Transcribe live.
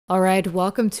All right,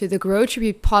 welcome to the Grow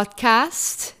Tribute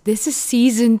podcast. This is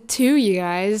season 2, you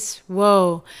guys.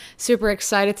 Whoa, super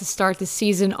excited to start the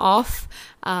season off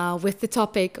with the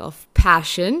topic of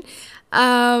passion.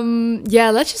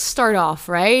 Let's just start off,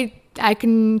 right? I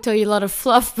can tell you a lot of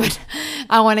fluff, but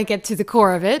I want to get to the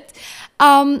core of it.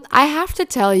 I have to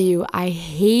tell you, I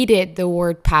hated the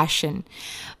word passion.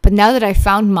 But now that I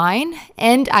found mine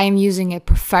and I am using it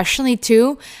professionally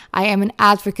too, I am an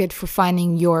advocate for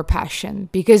finding your passion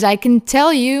because I can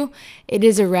tell you it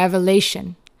is a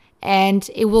revelation and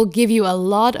it will give you a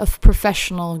lot of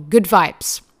professional good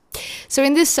vibes. So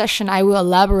in this session, I will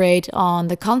elaborate on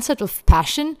the concept of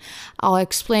passion. I'll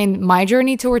explain my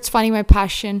journey towards finding my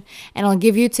passion and I'll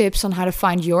give you tips on how to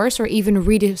find yours or even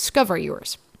rediscover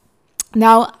yours.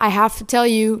 Now, I have to tell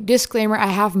you, disclaimer, I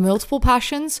have multiple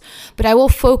passions, but I will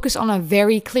focus on a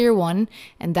very clear one,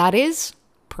 and that is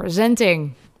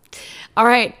presenting. All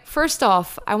right, first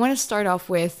off, I want to start off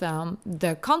with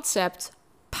the concept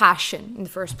passion in the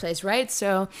first place, right?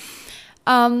 So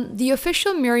the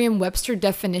official Merriam-Webster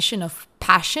definition of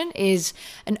passion is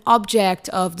an object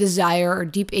of desire or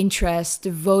deep interest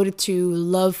devoted to,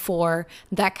 love for,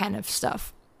 that kind of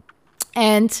stuff.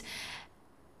 And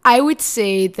I would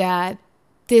say that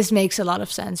this makes a lot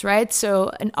of sense, right? So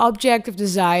an object of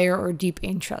desire or deep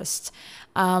interest.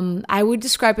 I would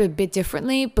describe it a bit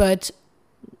differently, but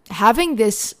having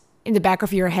this in the back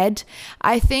of your head,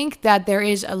 I think that there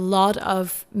is a lot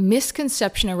of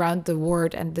misconception around the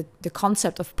word and the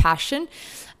concept of passion.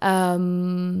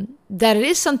 That it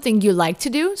is something you like to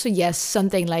do. So yes,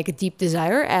 something like a deep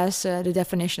desire, as the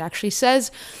definition actually says,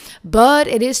 but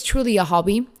it is truly a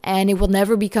hobby and it will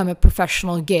never become a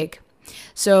professional gig.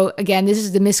 So again, this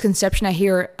is the misconception I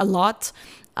hear a lot.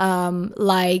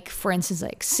 Like for instance,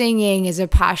 like singing is a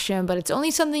passion, but it's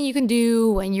only something you can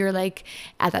do when you're like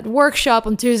at that workshop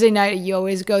on Tuesday night you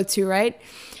always go to, right?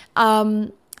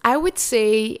 I would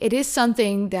say it is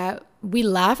something that we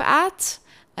laugh at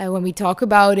when we talk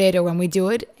about it or when we do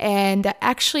it. And I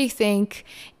actually think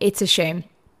it's a shame.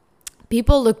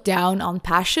 People look down on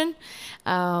passion,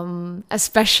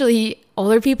 especially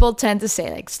older people tend to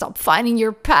say like, stop finding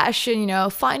your passion,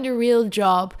 find a real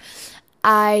job.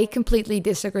 I completely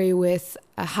disagree with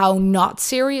how not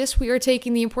serious we are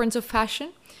taking the importance of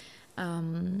passion.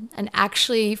 And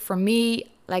actually for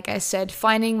me, like I said,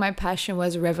 finding my passion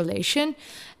was a revelation.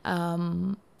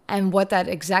 And what that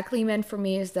exactly meant for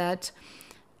me is that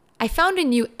I found a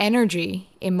new energy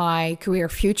in my career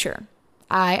future.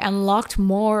 I unlocked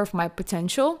more of my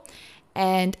potential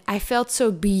and I felt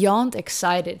so beyond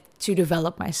excited to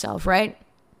develop myself, right?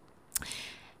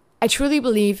 I truly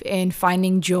believe in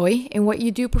finding joy in what you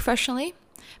do professionally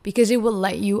because it will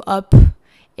light you up.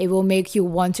 It will make you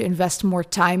want to invest more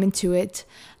time into it.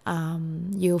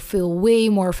 You'll feel way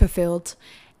more fulfilled.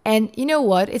 And you know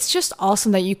what? It's just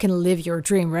awesome that you can live your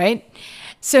dream, right?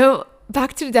 So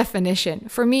back to the definition.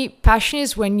 For me, passion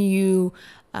is when your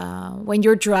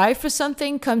drive for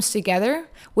something comes together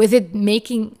with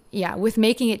making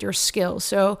it your skill.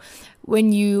 So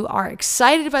when you are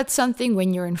excited about something,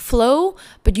 when you're in flow,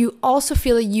 but you also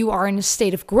feel that you are in a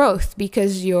state of growth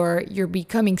because you're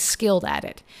becoming skilled at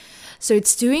it. So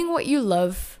it's doing what you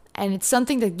love and it's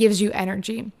something that gives you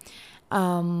energy.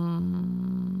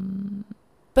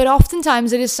 But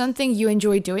oftentimes it is something you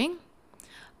enjoy doing,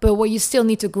 but what you still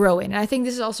need to grow in. And I think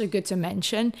this is also good to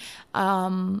mention.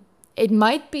 It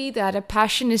might be that a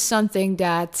passion is something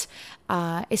that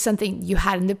is something you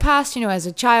had in the past, as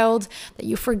a child, that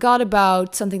you forgot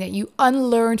about, something that you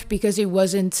unlearned because it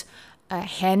wasn't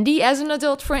handy as an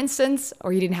adult, for instance,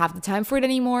 or you didn't have the time for it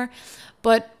anymore.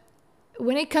 But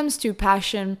when it comes to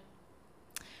passion,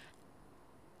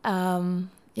 how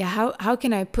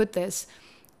can I put this?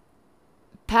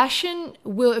 Passion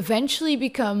will eventually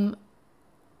become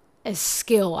a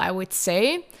skill, I would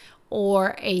say,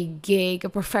 or a gig, a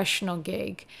professional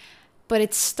gig. But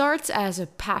it starts as a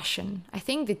passion. I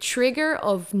think the trigger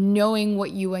of knowing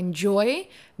what you enjoy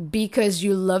because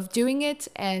you love doing it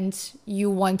and you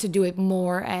want to do it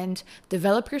more and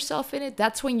develop yourself in it,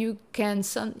 that's when you can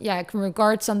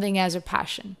regard something as a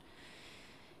passion.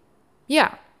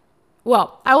 Yeah.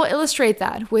 Well, I will illustrate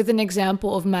that with an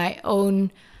example of my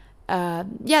own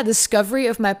discovery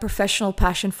of my professional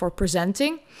passion for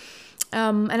presenting.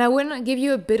 And I want to give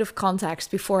you a bit of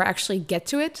context before I actually get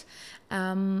to it.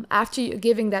 After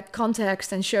giving that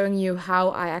context and showing you how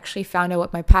I actually found out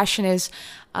what my passion is,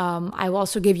 I will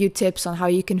also give you tips on how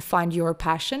you can find your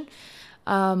passion.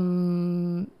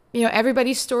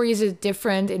 Everybody's story is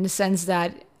different in the sense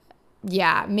that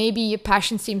yeah, maybe your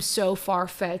passion seems so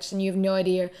far-fetched and you have no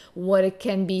idea what it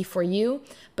can be for you.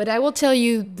 But I will tell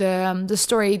you the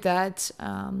story that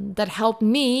helped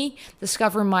me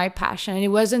discover my passion. And it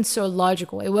wasn't so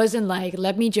logical. It wasn't like,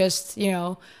 let me just,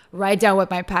 write down what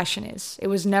my passion is. It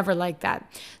was never like that.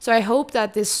 So I hope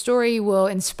that this story will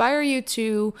inspire you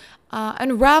to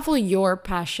unravel your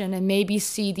passion and maybe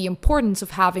see the importance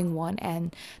of having one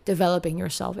and developing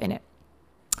yourself in it.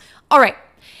 All right.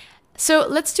 So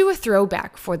let's do a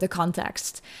throwback for the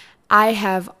context. I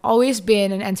have always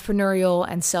been an entrepreneurial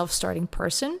and self-starting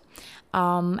person.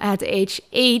 At age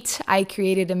 8, I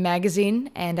created a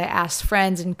magazine and I asked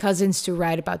friends and cousins to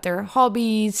write about their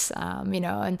hobbies,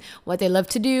 and what they love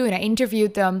to do. And I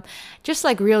interviewed them just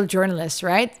like real journalists,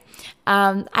 right?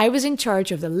 I was in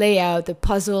charge of the layout, the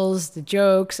puzzles, the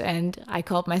jokes, and I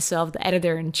called myself the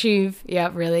editor-in-chief. Yeah,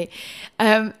 really.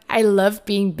 I loved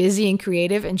being busy and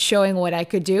creative and showing what I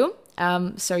could do.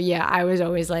 So yeah, I was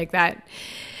always like that.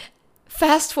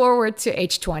 Fast forward to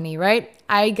age 20, right?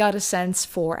 I got a sense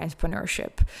for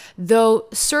entrepreneurship, though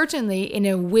certainly in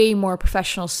a way more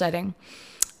professional setting.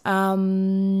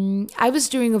 I was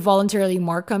doing a voluntarily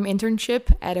Markham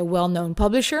internship at a well-known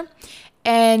publisher.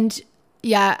 And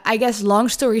yeah, I guess long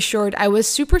story short, I was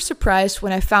super surprised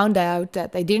when I found out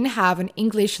that they didn't have an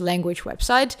English language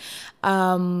website.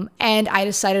 And I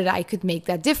decided I could make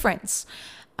that difference.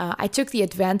 I took the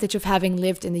advantage of having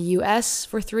lived in the US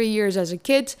for 3 years as a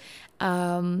kid.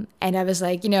 And I was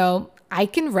like, I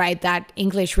can write that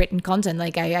English written content.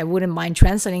 Like I wouldn't mind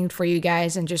translating it for you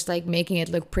guys and just like making it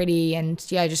look pretty and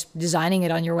yeah, just designing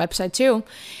it on your website too.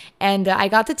 And I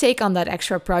got to take on that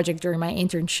extra project during my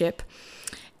internship.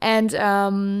 And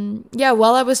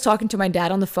while I was talking to my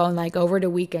dad on the phone, like over the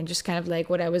weekend, just kind of like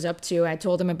what I was up to, I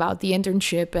told him about the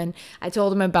internship and I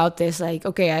told him about this, like,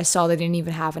 okay, I saw they didn't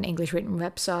even have an English written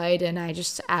website. And I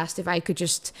just asked if I could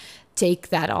just take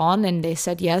that on. And they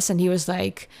said yes. And he was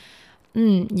like,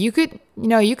 you could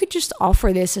just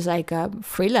offer this as like a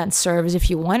freelance service if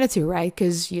you wanted to, right?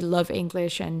 Because you love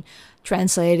English and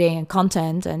translating and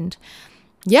content. And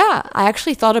yeah, I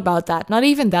actually thought about that. Not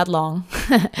even that long,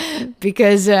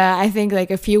 because I think like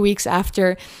a few weeks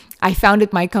after I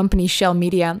founded my company Shell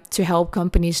Media to help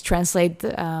companies translate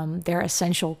their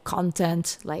essential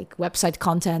content, like website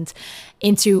content,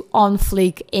 into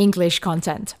on-fleek English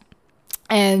content.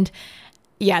 And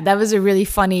yeah, that was a really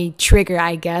funny trigger,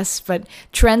 I guess. But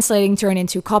translating turned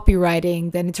into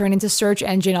copywriting, then it turned into search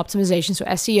engine optimization, so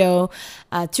SEO,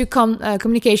 to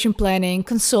communication planning,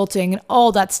 consulting, and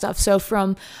all that stuff. So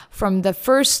from the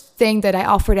first thing that I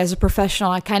offered as a professional,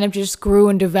 I kind of just grew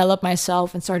and developed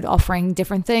myself and started offering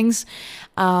different things.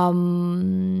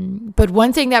 But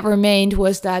one thing that remained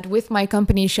was that with my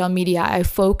company Shell Media, I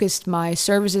focused my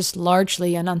services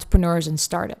largely on entrepreneurs and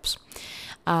startups.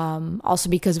 Also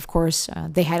because, of course,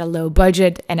 they had a low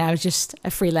budget and I was just a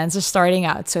freelancer starting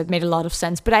out. So it made a lot of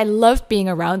sense. But I loved being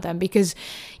around them because,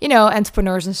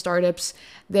 entrepreneurs and startups,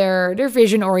 they're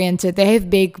vision oriented. They have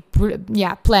big,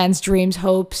 plans, dreams,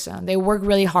 hopes. They work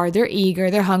really hard. They're eager.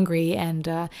 They're hungry.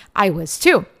 And I was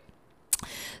too.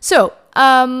 So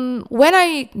when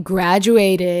I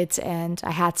graduated and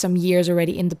I had some years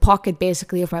already in the pocket,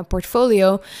 basically, of my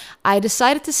portfolio, I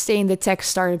decided to stay in the tech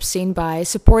startup scene by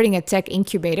supporting a tech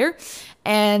incubator.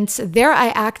 And there I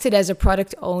acted as a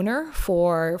product owner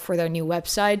for their new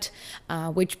website,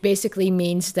 which basically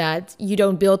means that you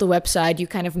don't build a website, you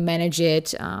kind of manage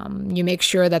it. You make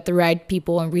sure that the right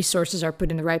people and resources are put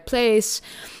in the right place.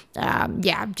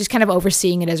 Just kind of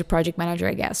overseeing it as a project manager,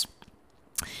 I guess.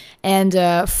 And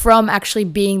from actually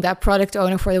being that product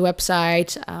owner for the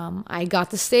website, I got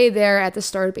to stay there at the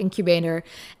startup incubator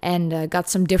and got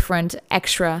some different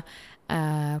extra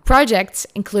projects,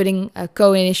 including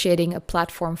co-initiating a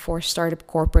platform for startup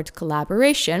corporate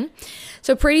collaboration.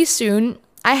 So pretty soon,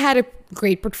 I had a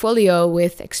great portfolio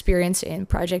with experience in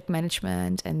project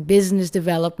management and business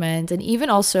development, and even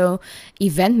also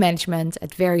event management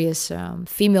at various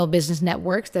female business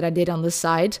networks that I did on the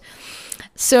side.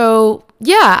 So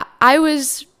yeah, I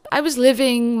was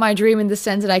living my dream in the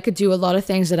sense that I could do a lot of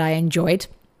things that I enjoyed.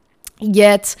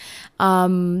 Yet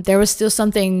there was still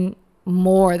something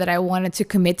more that I wanted to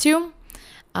commit to.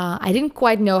 I didn't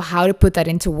quite know how to put that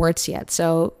into words yet.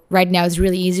 So right now it's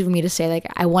really easy for me to say like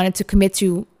I wanted to commit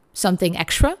to something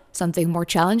extra, something more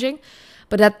challenging.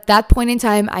 But at that point in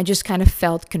time, I just kind of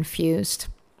felt confused.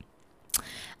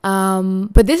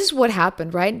 But this is what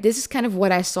happened, right? This is kind of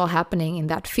what I saw happening in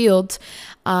that field.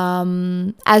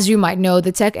 As you might know,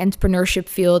 the tech entrepreneurship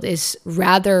field is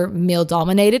rather male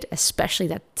dominated, especially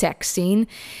that tech scene.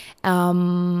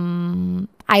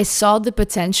 I saw the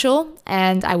potential,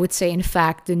 and I would say, in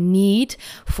fact, the need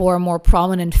for a more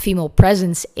prominent female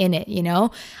presence in it.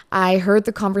 I heard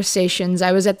the conversations.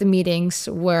 I was at the meetings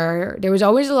where there was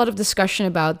always a lot of discussion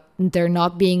about there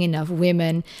not being enough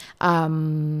women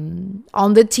on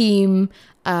the team,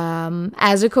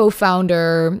 as a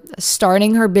co-founder,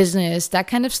 starting her business, that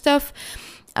kind of stuff.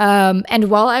 And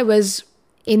while I was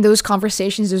in those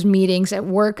conversations, those meetings at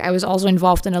work, I was also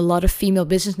involved in a lot of female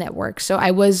business networks. So I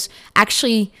was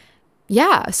actually,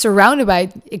 surrounded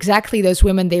by exactly those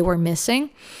women they were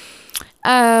missing.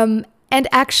 And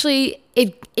actually,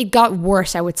 it got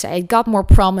worse, I would say. It got more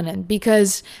prominent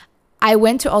because I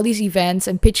went to all these events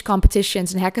and pitch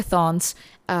competitions and hackathons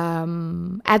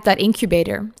at that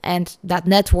incubator and that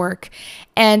network.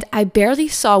 And I barely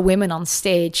saw women on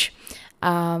stage.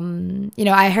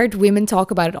 I heard women talk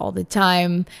about it all the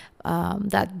time,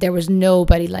 that there was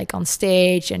nobody like on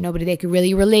stage and nobody they could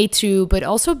really relate to, but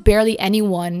also barely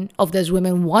anyone of those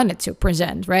women wanted to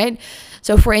present, right?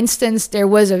 So for instance, there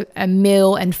was a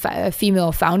male and a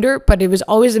female founder, but it was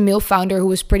always a male founder who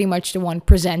was pretty much the one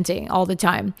presenting all the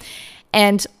time.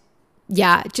 And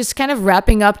just kind of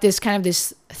wrapping up this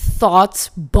thought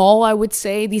ball, I would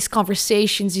say, these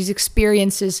conversations, these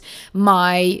experiences,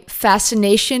 my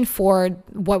fascination for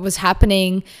what was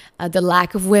happening, the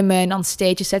lack of women on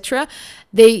stage, etc.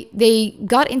 They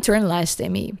got internalized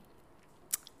in me,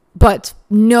 but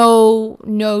no,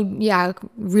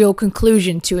 real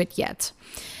conclusion to it yet.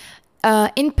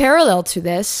 In parallel to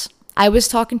this, I was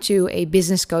talking to a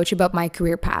business coach about my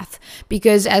career path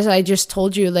because, as I just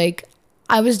told you,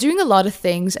 I was doing a lot of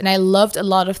things and I loved a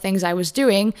lot of things I was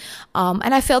doing.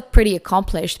 And I felt pretty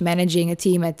accomplished managing a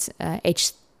team at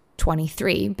age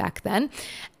 23 back then.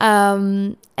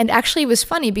 And actually it was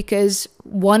funny because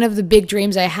one of the big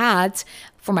dreams I had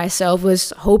for myself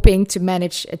was hoping to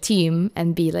manage a team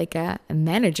and be like a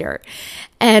manager.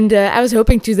 And I was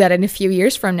hoping to do that in a few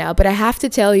years from now. But I have to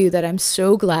tell you that I'm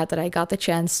so glad that I got the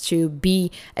chance to be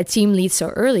a team lead so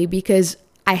early, because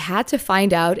I had to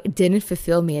find out it didn't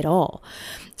fulfill me at all.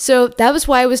 So that was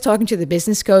why I was talking to the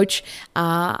business coach.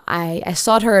 I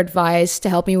sought her advice to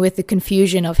help me with the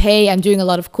confusion of, hey, I'm doing a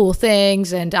lot of cool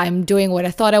things and I'm doing what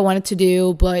I thought I wanted to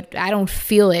do, but I don't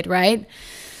feel it, right?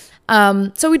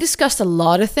 So we discussed a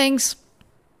lot of things,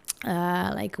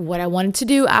 like what I wanted to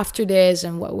do after this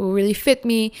and what will really fit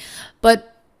me.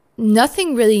 But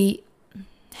nothing really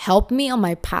helped me on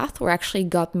my path or actually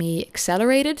got me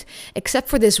accelerated, except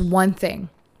for this one thing.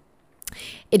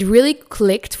 It really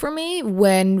clicked for me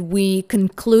when we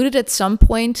concluded at some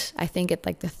point, I think at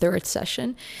the third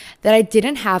session, that I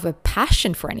didn't have a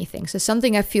passion for anything. So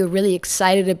something I feel really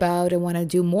excited about and want to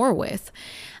do more with.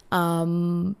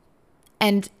 And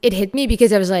it hit me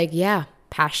because I was like, yeah,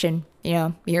 passion,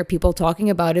 you hear people talking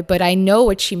about it, but I know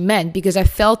what she meant because I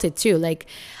felt it too.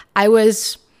 I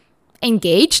was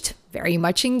engaged, very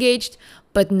much engaged,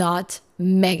 but not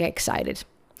mega excited.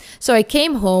 So I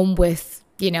came home with,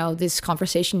 this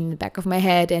conversation in the back of my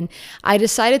head, and I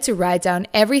decided to write down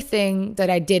everything that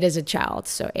I did as a child.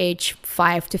 So age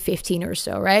 5 to 15 or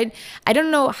so, right? I don't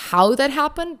know how that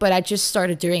happened, but I just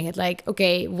started doing it.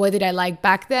 Okay, what did I like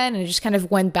back then? And I just kind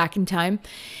of went back in time.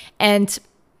 And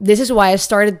this is why I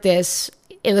started this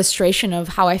illustration of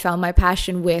how I found my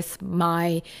passion with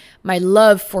my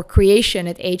love for creation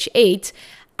at age 8.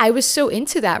 I was so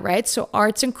into that, right? So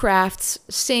arts and crafts,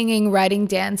 singing, writing,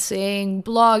 dancing,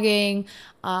 blogging.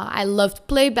 I loved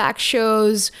playback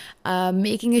shows,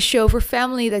 making a show for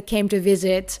family that came to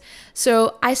visit.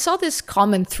 So I saw this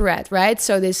common thread, right?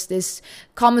 So this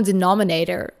common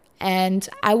denominator. And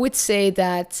I would say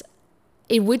that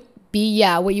it would be,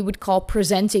 what you would call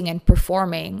presenting and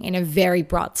performing in a very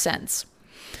broad sense.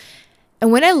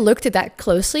 And when I looked at that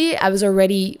closely, I was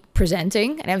already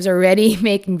presenting and I was already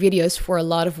making videos for a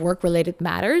lot of work-related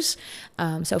matters.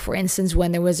 So for instance,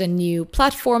 when there was a new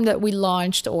platform that we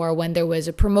launched, or when there was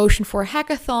a promotion for a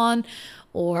hackathon,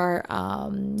 or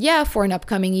for an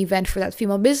upcoming event for that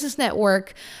female business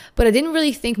network. But I didn't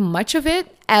really think much of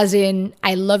it, as in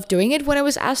I loved doing it when I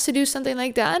was asked to do something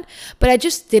like that. But I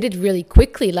just did it really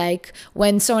quickly.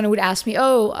 When someone would ask me,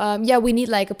 we need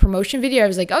a promotion video, I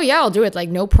was like, oh yeah, I'll do it,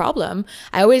 no problem.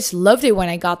 I always loved it when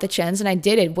I got the chance, and I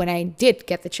did it when I did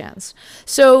get the chance.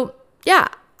 So yeah,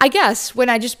 I guess when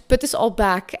I just put this all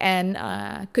back and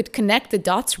could connect the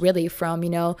dots really from,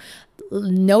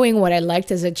 knowing what I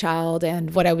liked as a child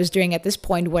and what I was doing at this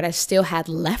point, what I still had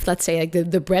left, let's say,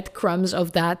 the breadcrumbs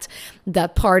of that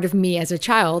part of me as a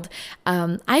child,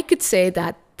 I could say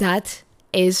that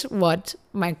is what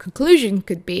my conclusion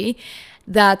could be,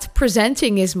 that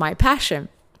presenting is my passion.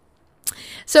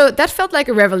 So that felt like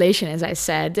a revelation, as I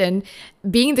said. And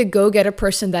being the go-getter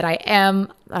person that I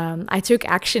am, I took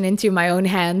action into my own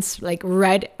hands, like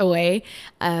right away,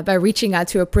 by reaching out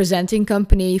to a presenting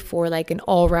company for like an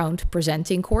all-round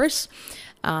presenting course.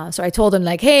 So I told them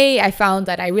like, hey, I found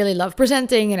that I really love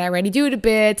presenting and I already do it a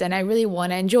bit and I really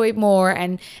want to enjoy it more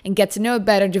and get to know it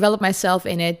better, develop myself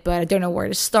in it, but I don't know where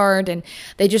to start. And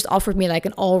they just offered me like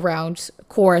an all-round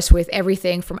course with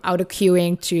everything from auto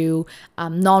cueing to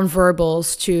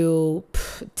nonverbals to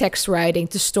text writing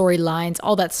to storylines,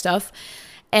 all that stuff.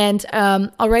 And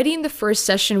already in the first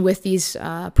session with these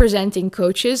presenting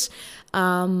coaches,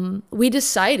 we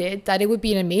decided that it would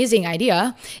be an amazing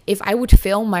idea if I would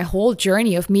film my whole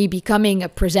journey of me becoming a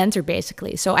presenter,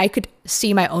 basically. So I could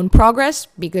see my own progress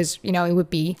because, you know, it would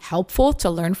be helpful to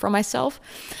learn from myself.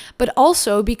 But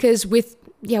also because with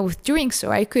doing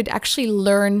so, I could actually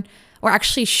learn or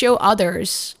actually show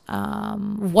others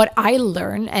what I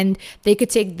learn, and they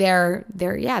could take their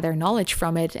knowledge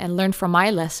from it and learn from my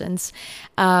lessons.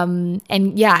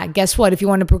 And yeah, guess what? If you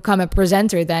want to become a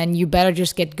presenter, then you better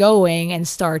just get going and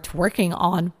start working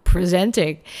on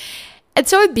presenting. And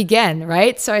so it began,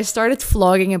 right? So I started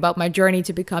vlogging about my journey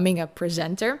to becoming a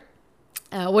presenter.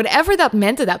 Whatever that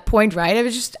meant at that point, right?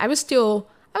 I was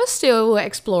still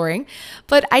exploring,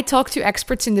 but I talked to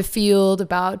experts in the field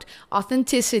about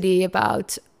authenticity,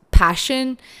 about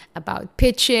passion, about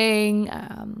pitching,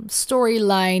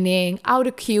 storylining,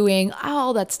 auto cueing,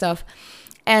 all that stuff.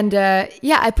 And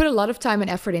I put a lot of time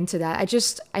and effort into that.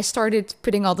 I started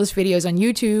putting all those videos on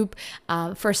YouTube.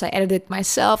 First I edited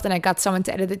myself, then I got someone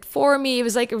to edit it for me. It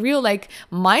was like a real like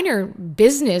minor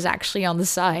business actually on the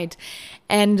side.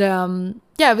 And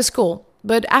it was cool.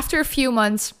 But after a few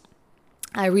months,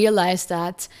 I realized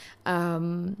that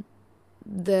the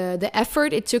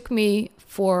effort it took me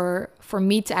for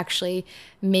me to actually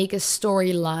make a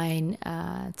storyline,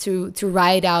 to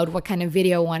write out what kind of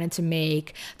video I wanted to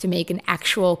make an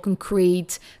actual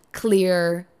concrete,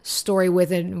 clear story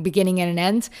with a beginning and an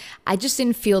end, I just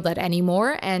didn't feel that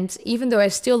anymore. And even though I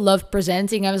still loved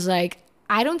presenting, I was like,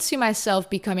 I don't see myself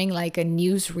becoming like a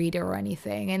newsreader or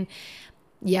anything. And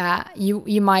yeah,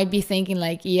 you might be thinking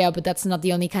like, yeah, but that's not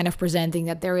the only kind of presenting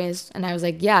that there is. And I was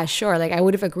like, yeah, sure. Like I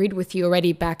would have agreed with you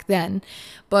already back then,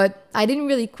 but I didn't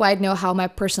really quite know how my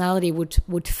personality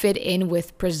would fit in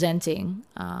with presenting.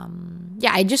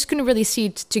 I just couldn't really see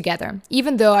it together,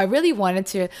 even though I really wanted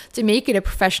to make it a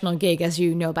professional gig, as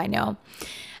you know by now.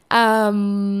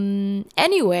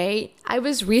 Anyway, I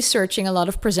was researching a lot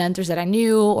of presenters that I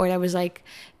knew, or that was like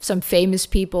some famous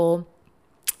people.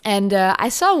 And I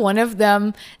saw one of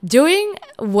them doing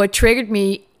what triggered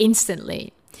me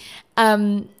instantly.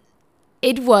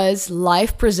 It was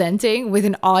live presenting with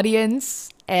an audience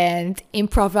and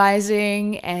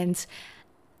improvising and,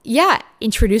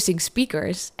 introducing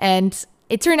speakers. And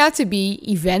it turned out to be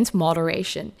event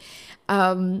moderation.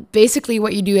 Basically,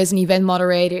 what you do as an event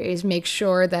moderator is make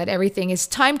sure that everything is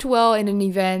timed well in an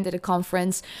event, at a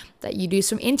conference, that you do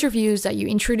some interviews, that you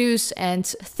introduce and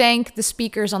thank the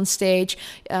speakers on stage.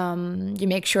 You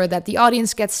make sure that the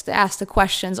audience gets to ask the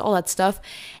questions, all that stuff.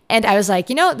 And I was like,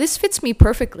 this fits me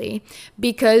perfectly,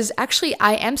 because actually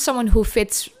I am someone who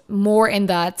fits more in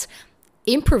that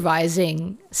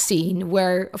improvising scene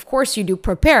where, of course, you do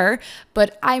prepare,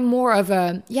 but I'm more of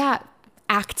a,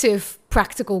 active,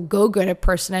 practical go-getter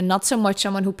person, and not so much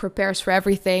someone who prepares for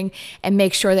everything and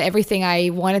makes sure that everything I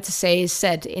wanted to say is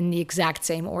said in the exact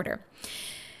same order.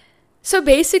 So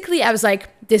basically, I was like,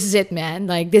 this is it, man.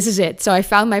 Like, this is it. So I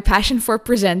found my passion for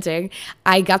presenting.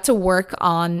 I got to work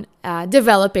on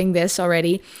developing this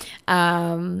already.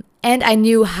 And I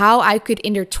knew how I could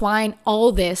intertwine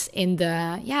all this in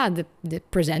the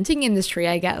presenting industry,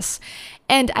 I guess.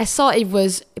 And I saw it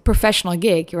was a professional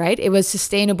gig, right? It was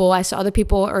sustainable. I saw other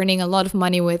people earning a lot of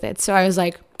money with it. So I was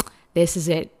like, this is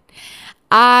it.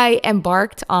 I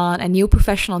embarked on a new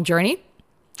professional journey.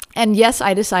 And yes,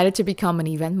 I decided to become an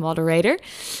event moderator.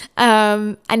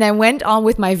 And I went on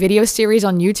with my video series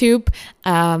on YouTube.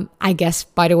 I guess,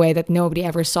 by the way, that nobody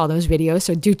ever saw those videos.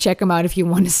 So do check them out if you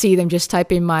want to see them. Just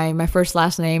type in my first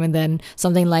last name and then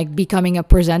something like becoming a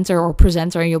presenter or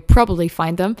presenter, and you'll probably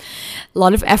find them. A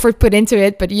lot of effort put into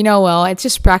it, but it's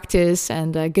just practice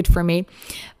and good for me.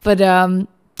 But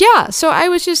so I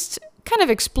was just kind of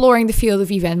exploring the field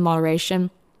of event moderation.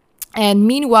 And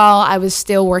meanwhile, I was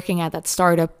still working at that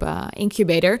startup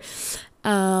incubator.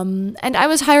 And I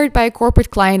was hired by a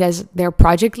corporate client as their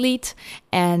project lead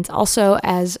and also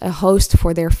as a host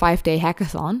for their 5-day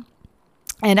hackathon.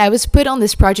 And I was put on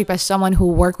this project by someone who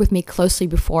worked with me closely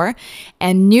before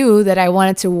and knew that I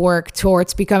wanted to work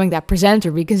towards becoming that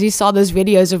presenter because he saw those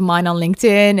videos of mine on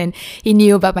LinkedIn and he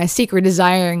knew about my secret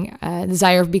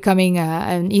desire of becoming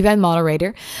an event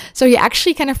moderator. So he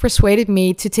actually kind of persuaded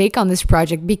me to take on this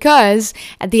project because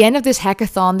at the end of this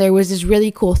hackathon, there was this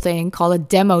really cool thing called a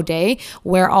demo day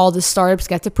where all the startups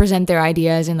get to present their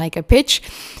ideas in like a pitch.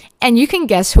 And you can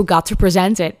guess who got to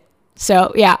present it.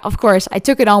 So yeah, of course, I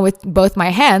took it on with both my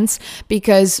hands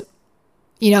because,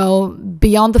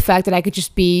 beyond the fact that I could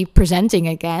just be presenting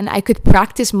again, I could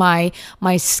practice my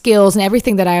skills and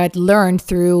everything that I had learned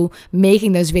through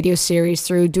making those video series,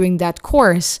 through doing that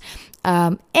course.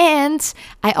 And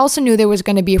I also knew there was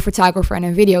going to be a photographer and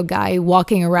a video guy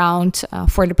walking around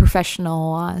for the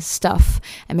professional stuff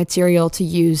and material to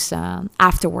use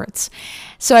afterwards.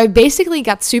 So I basically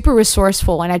got super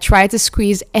resourceful and I tried to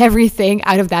squeeze everything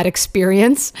out of that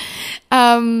experience.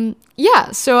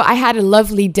 So I had a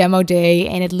lovely demo day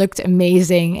and it looked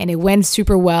amazing and it went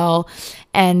super well.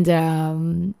 And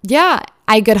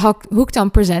I got hooked on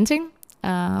presenting.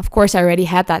 Of course, I already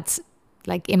had that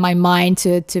like in my mind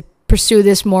to pursue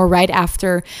this more right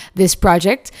after this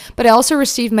project. But I also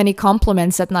received many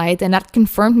compliments that night, and that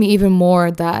confirmed me even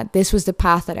more that this was the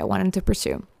path that I wanted to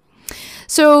pursue.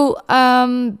 So,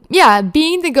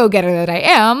 being the go-getter that I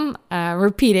am,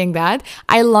 repeating that,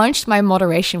 I launched my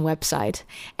moderation website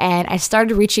and I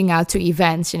started reaching out to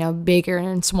events, bigger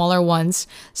and smaller ones.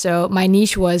 So my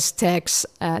niche was tech,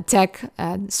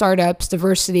 startups,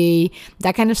 diversity,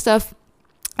 that kind of stuff.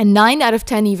 And 9 out of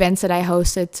 10 events that I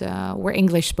hosted were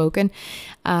English spoken.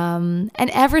 And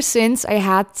ever since, I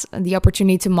had the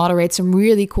opportunity to moderate some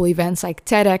really cool events like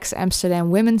TEDx Amsterdam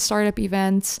Women's Startup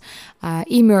Events,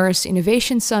 Immerse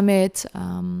Innovation Summit,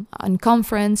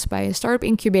 Unconference by a startup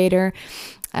incubator,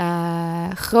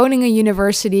 Groningen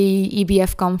University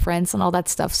EBF conference, and all that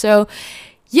stuff. So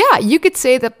yeah, you could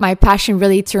say that my passion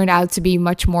really turned out to be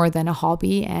much more than a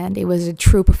hobby, and it was a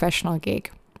true professional gig.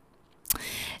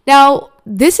 Now,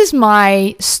 this is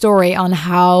my story on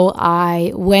how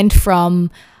I went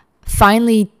from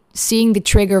finally seeing the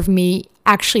trigger of me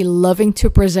actually loving to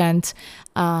present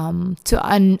to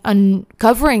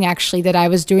uncovering actually that I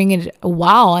was doing it a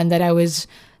while and that I was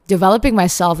developing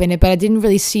myself in it, but I didn't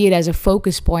really see it as a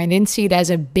focus point. I didn't see it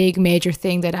as a big major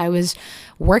thing that I was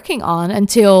working on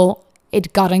until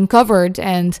it got uncovered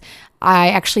and I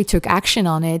actually took action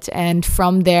on it. And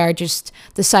from there, just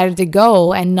decided to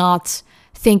go and not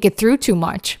think it through too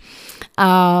much.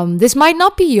 This might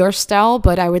not be your style,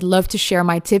 but I would love to share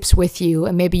my tips with you,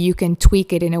 and maybe you can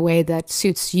tweak it in a way that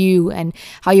suits you and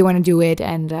how you want to do it.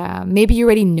 And maybe you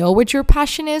already know what your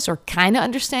passion is, or kind of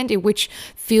understand in which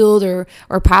field or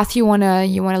path you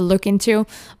wanna look into.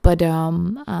 But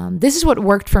this is what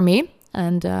worked for me,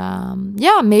 and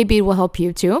maybe it will help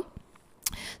you too.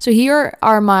 So here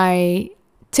are my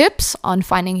tips on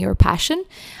finding your passion.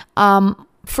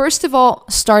 First of all,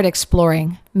 start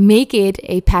exploring. Make it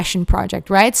a passion project,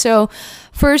 right? So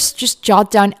first, just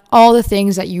jot down all the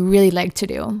things that you really like to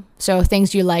do. So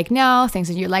things you like now, things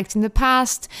that you liked in the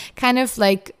past, kind of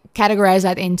like categorize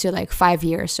that into like 5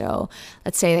 years. So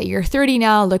let's say that you're 30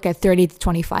 now, look at 30 to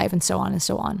 25 and so on and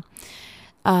so on.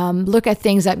 Look at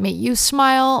things that make you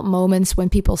smile, moments when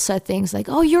people said things like,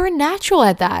 oh, you're a natural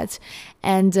at that.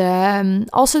 And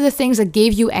also the things that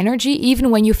gave you energy,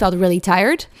 even when you felt really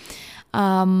tired.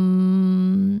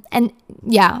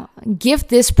 Give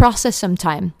this process some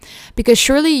time, because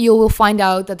surely you will find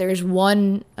out that there's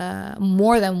more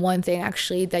than one thing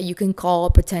actually that you can call a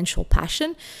potential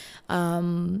passion.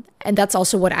 And that's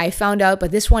also what I found out,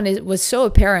 but this one was so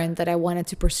apparent that I wanted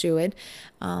to pursue it.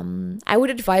 I would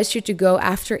advise you to go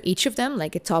after each of them,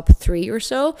 like a top 3 or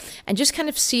so, and just kind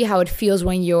of see how it feels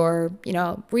when you're,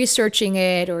 researching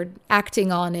it or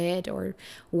acting on it or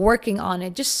working on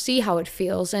it. Just see how it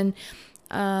feels. And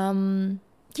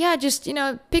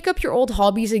pick up your old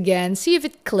hobbies again, see if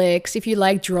it clicks. If you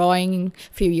like drawing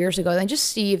a few years ago, then just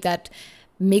see if that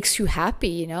makes you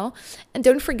happy, And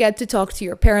don't forget to talk to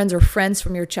your parents or friends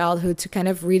from your childhood to kind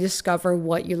of rediscover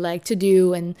what you like to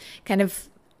do and kind of,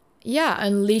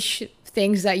 unleash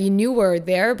things that you knew were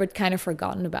there but kind of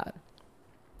forgotten about.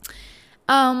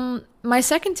 My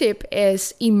second tip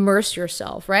is immerse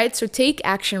yourself, right? So take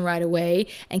action right away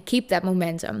and keep that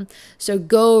momentum. So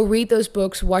go read those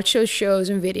books, watch those shows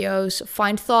and videos,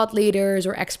 find thought leaders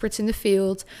or experts in the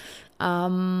field.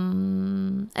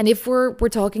 And if we're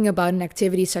talking about an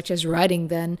activity such as writing,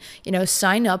 then,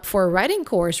 sign up for a writing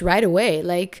course right away.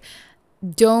 Like,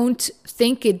 don't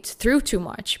think it through too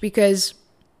much, because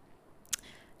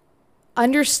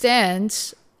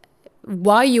understand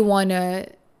why you want to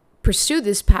pursue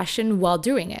this passion while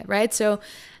doing it, right? So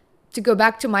to go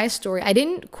back to my story, I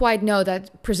didn't quite know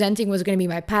that presenting was going to be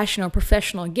my passion or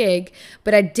professional gig,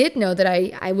 but I did know that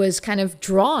I was kind of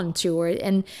drawn to it,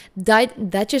 and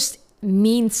that just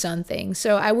means something.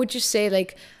 So I would just say,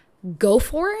 like, go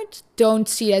for it. Don't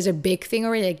see it as a big thing,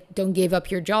 or like don't give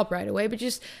up your job right away, but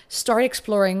just start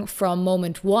exploring from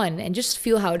moment one and just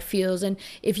feel how it feels. And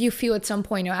if you feel at some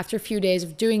point, after a few days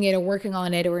of doing it or working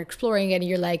on it or exploring it, and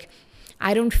you're like,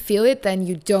 I don't feel it, then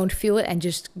you don't feel it, and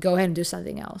just go ahead and do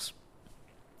something else.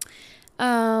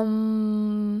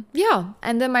 Yeah.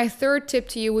 And then my third tip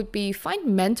to you would be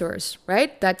find mentors,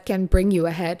 right? That can bring you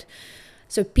ahead.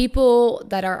 So people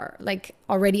that are like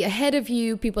already ahead of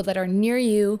you, people that are near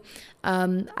you.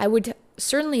 I would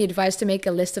certainly advise to make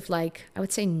a list of, like, I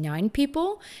would say 9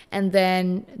 people, and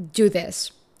then do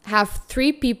this. Have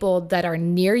 3 people that are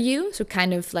near you. So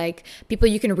kind of like people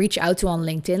you can reach out to on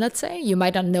LinkedIn, let's say. You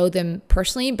might not know them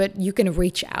personally, but you can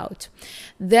reach out.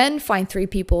 Then find 3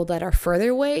 people that are further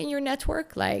away in your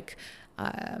network, like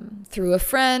through a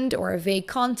friend or a vague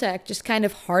contact, just kind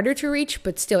of harder to reach,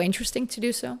 but still interesting to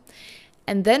do so.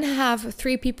 And then have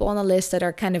 3 people on the list that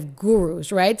are kind of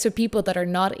gurus, right? So people that are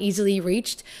not easily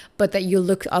reached, but that you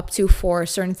look up to for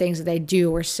certain things that they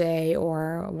do or say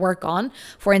or work on.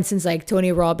 For instance, like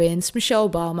Tony Robbins, Michelle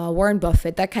Obama, Warren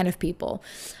Buffett, that kind of people.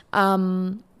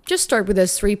 Just start with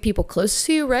those 3 people close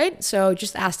to you, right? So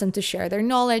just ask them to share their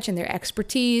knowledge and their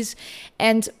expertise.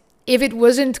 And if it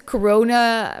wasn't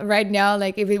Corona right now,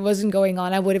 like if it wasn't going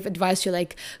on, I would have advised you,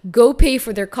 like, go pay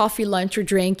for their coffee, lunch, or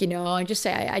drink, and just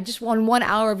say, I just want 1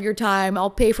 hour of your time.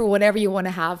 I'll pay for whatever you want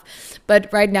to have.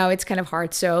 But right now it's kind of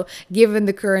hard. So given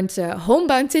the current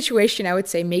homebound situation, I would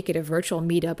say make it a virtual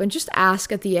meetup and just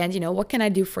ask at the end, what can I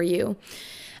do for you?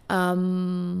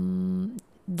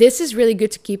 This is really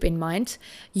good to keep in mind.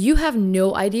 You have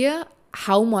no idea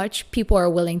how much people are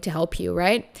willing to help you,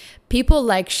 right? People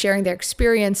like sharing their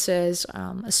experiences,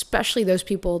 especially those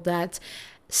people that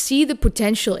see the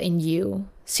potential in you,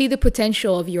 see the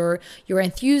potential of your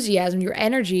enthusiasm, your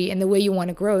energy, and the way you want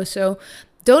to grow. So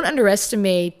don't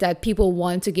underestimate that people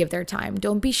want to give their time.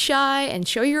 Don't be shy and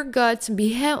show your guts, and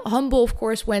be humble, of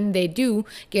course, when they do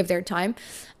give their time.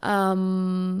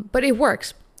 But it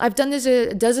works. I've done this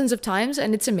dozens of times,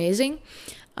 and it's amazing.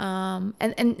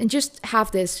 And just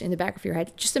have this in the back of your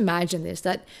head. Just imagine this,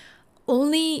 that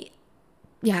only,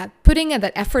 putting in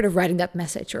that effort of writing that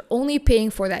message, or only paying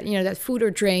for that, that food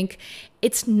or drink,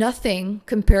 it's nothing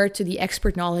compared to the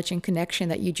expert knowledge and connection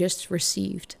that you just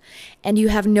received. And you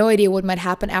have no idea what might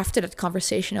happen after that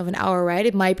conversation of an hour, right?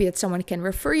 It might be that someone can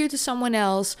refer you to someone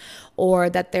else, or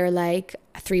that they're like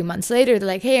 3 months later, they're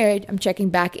like, hey, I'm checking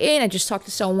back in. I just talked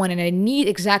to someone and I need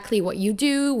exactly what you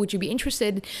do. Would you be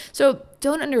interested? So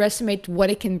don't underestimate what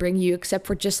it can bring you, except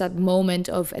for just that moment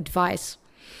of advice.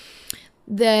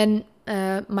 Then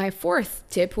my 4th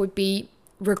tip would be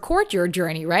record your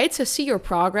journey, right? So see your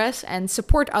progress and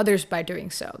support others by doing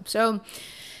so. So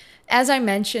as I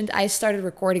mentioned, I started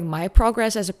recording my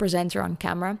progress as a presenter on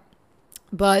camera,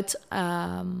 but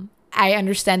I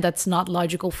understand that's not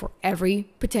logical for every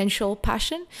potential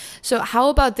passion. So how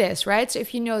about this, right? So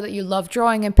if you know that you love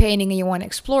drawing and painting and you want to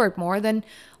explore it more, then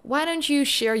why don't you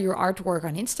share your artwork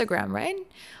on Instagram, right?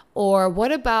 Or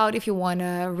what about if you want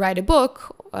to write a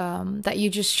book, that you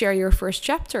just share your first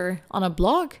chapter on a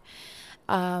blog?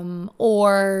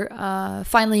 Or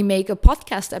finally make a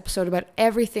podcast episode about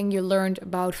everything you learned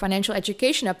about financial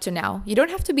education up to now. You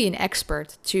don't have to be an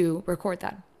expert to record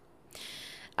that.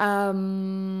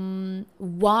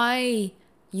 Why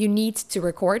you need to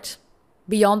record,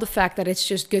 beyond the fact that it's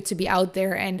just good to be out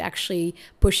there and actually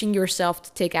pushing yourself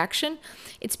to take action,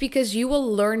 it's because you will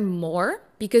learn more,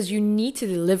 because you need to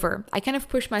deliver. I kind of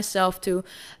push myself to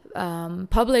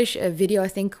publish a video, I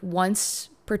think once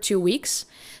per 2 weeks.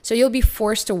 So you'll be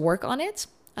forced to work on it.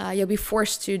 You'll be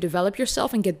forced to develop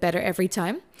yourself and get better every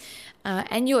time.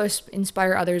 And you'll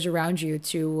inspire others around you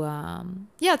to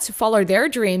follow their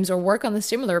dreams or work on a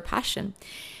similar passion.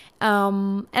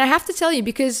 And I have to tell you,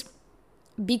 because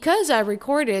I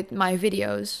recorded my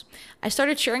videos, I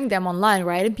started sharing them online,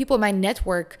 right? And people in my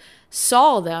network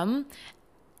saw them,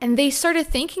 and they started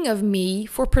thinking of me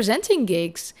for presenting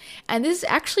gigs. And this is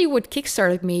actually what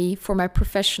kickstarted me for my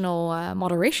professional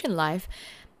moderation life.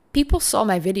 People saw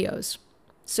my videos.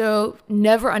 So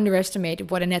never underestimate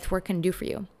what a network can do for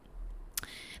you.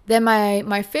 Then my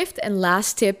 5th and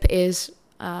last tip is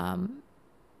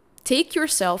take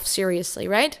yourself seriously,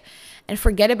 right? And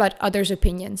forget about others'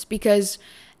 opinions, because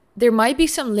there might be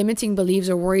some limiting beliefs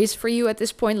or worries for you at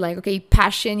this point. Like, okay,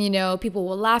 passion, people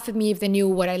will laugh at me if they knew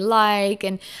what I like,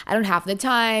 and I don't have the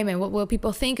time, and what will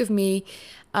people think of me?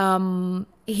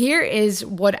 Here is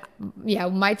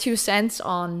my 2 cents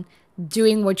on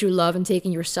doing what you love and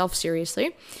taking yourself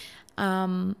seriously.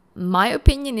 My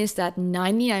opinion is that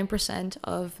 99%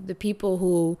 of the people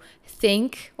who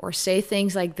think or say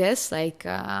things like this, like,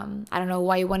 I don't know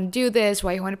why you want to do this,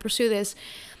 why you want to pursue this,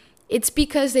 it's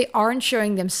because they aren't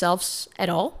showing themselves at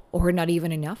all, or not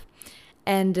even enough.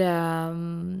 And,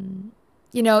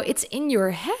 it's in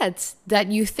your head that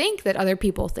you think that other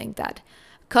people think that.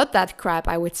 Cut that crap,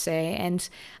 I would say. And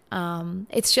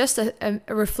it's just a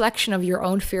reflection of your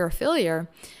own fear of failure.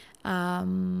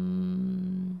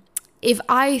 If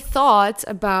I thought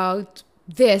about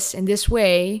this in this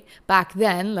way back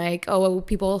then, like, oh,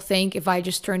 people think if I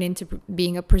just turn into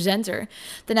being a presenter,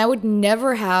 then I would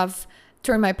never have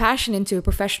turned my passion into a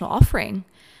professional offering.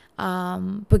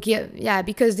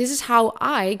 Because this is how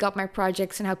I got my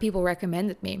projects and how people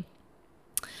recommended me.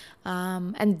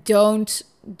 And don't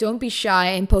be shy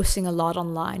in posting a lot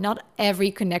online. Not every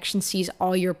connection sees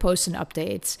all your posts and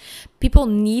updates. People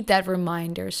need that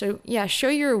reminder. So yeah, show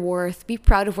your worth. Be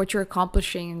proud of what you're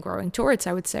accomplishing and growing towards,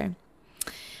 I would say.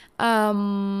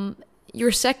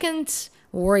 Your second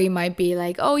worry might be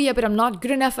like, oh yeah, but I'm not good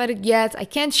enough at it yet. I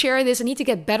can't share this. I need to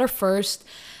get better first.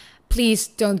 Please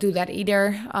don't do that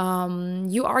either.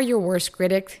 You are your worst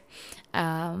critic.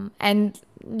 And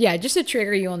yeah, just to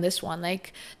trigger you on this one,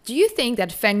 like, do you think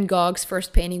that Van Gogh's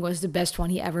first painting was the best one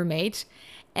he ever made?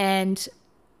 And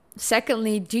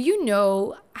secondly, do you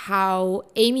know how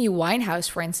Amy Winehouse,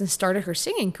 for instance, started her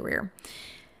singing career?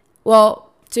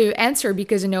 Well, to answer,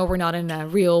 because I know we're not in a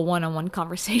real one-on-one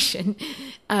conversation,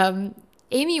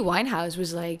 Amy Winehouse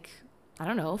was like, I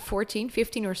don't know, 14,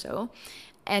 15 or so.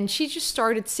 And she just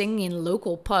started singing in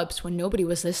local pubs when nobody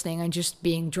was listening and just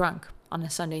being drunk on a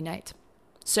Sunday night.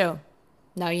 So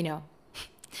now you know.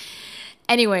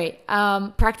 Anyway,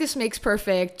 practice makes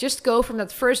perfect. Just go from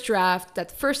that first draft,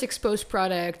 that first exposed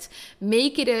product,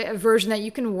 make it a version that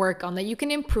you can work on, that you can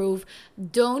improve.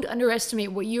 Don't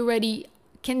underestimate what you already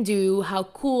can do, how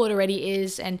cool it already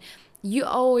is. And you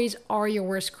always are your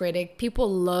worst critic. People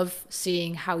love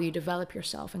seeing how you develop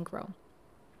yourself and grow.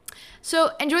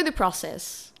 So enjoy the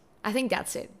process. I think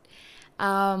that's it.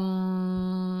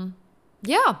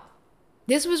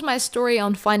 This was my story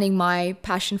on finding my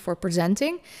passion for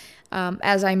presenting.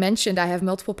 As I mentioned, I have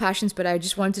multiple passions, but I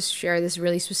just wanted to share this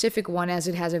really specific one as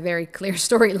it has a very clear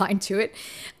storyline to it.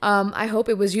 I hope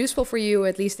it was useful for you,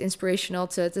 at least inspirational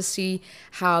to see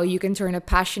how you can turn a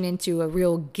passion into a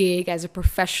real gig as a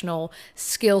professional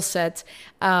skill set.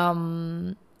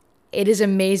 It is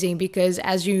amazing because,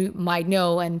 as you might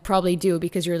know and probably do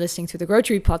because you're listening to the Grow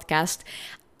Tree podcast,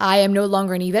 I am no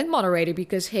longer an event moderator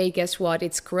because, hey, guess what?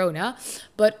 It's Corona.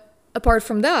 But apart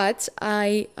from that,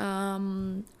 I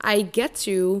get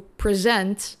to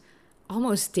present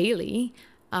almost daily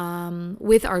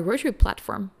with our Grow Tree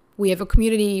platform. We have a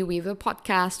community, we have a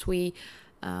podcast, we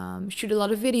shoot a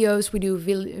lot of videos, we do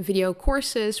video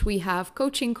courses, we have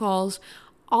coaching calls.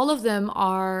 All of them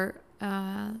are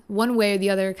one way or the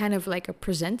other kind of like a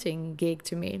presenting gig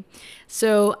to me.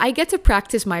 So I get to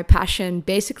practice my passion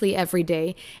basically every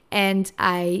day. And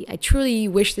I truly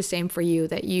wish the same for you,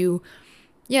 that you,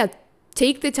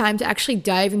 take the time to actually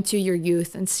dive into your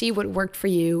youth and see what worked for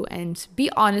you and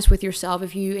be honest with yourself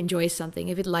if you enjoy something,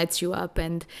 if it lights you up,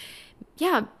 and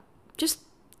just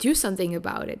do something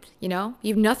about it. You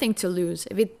have nothing to lose.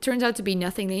 If it turns out to be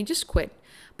nothing, then you just quit.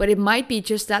 But it might be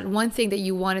just that one thing that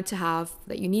you wanted to have,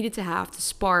 that you needed to have to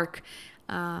spark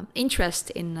interest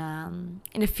in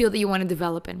a field that you want to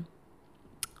develop in.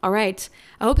 All right.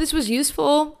 I hope this was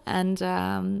useful, and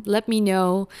let me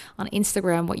know on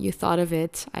Instagram what you thought of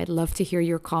it. I'd love to hear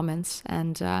your comments,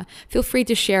 and feel free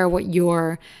to share what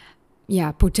your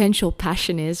potential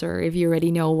passion is, or if you already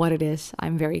know what it is.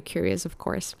 I'm very curious, of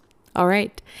course. All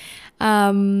right.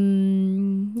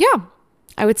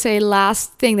 I would say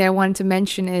last thing that I wanted to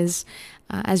mention is,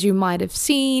 as you might have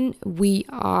seen, we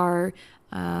are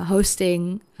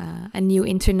hosting a new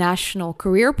international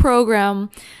career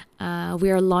program. We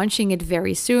are launching it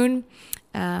very soon.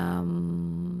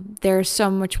 There's so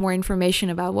much more information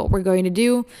about what we're going to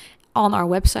do on our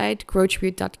website,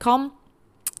 growtribute.com.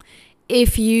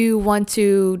 If you want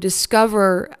to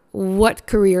discover what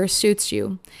career suits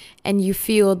you and you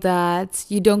feel that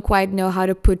you don't quite know how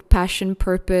to put passion,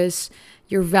 purpose,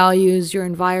 your values, your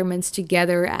environments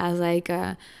together as like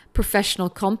a professional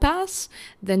compass,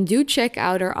 then do check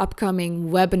out our upcoming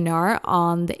webinar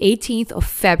on the 18th of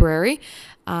February,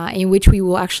 in which we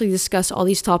will actually discuss all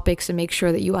these topics and make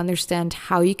sure that you understand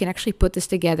how you can actually put this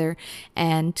together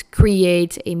and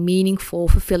create a meaningful,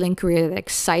 fulfilling career that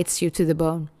excites you to the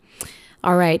bone.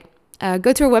 All right.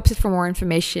 go to our website for more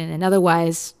information. And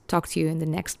otherwise, talk to you in the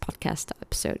next podcast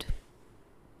episode.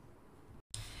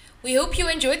 We hope you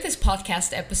enjoyed this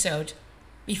podcast episode.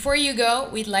 Before you go,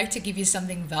 we'd like to give you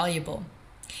something valuable.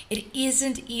 It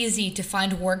isn't easy to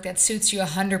find work that suits you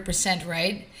 100%,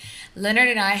 right? Leonard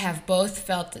and I have both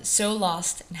felt so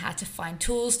lost and had to find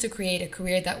tools to create a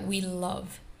career that we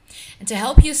love. And to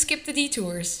help you skip the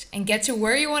detours and get to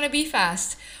where you want to be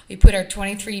fast, we put our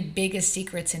 23 biggest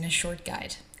secrets in a short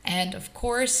guide. And of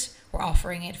course, we're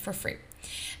offering it for free.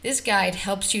 This guide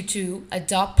helps you to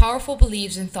adopt powerful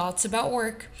beliefs and thoughts about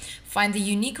work, find the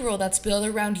unique role that's built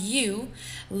around you,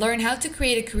 learn how to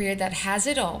create a career that has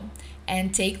it all,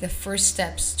 and take the first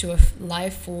steps to a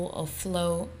life full of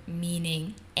flow,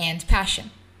 meaning, and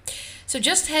passion. So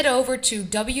just head over to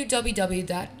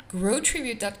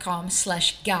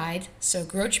www.growtribute.com/guide, so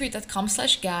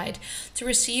growtribute.com/guide, to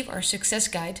receive our success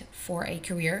guide for a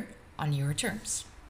career on your terms.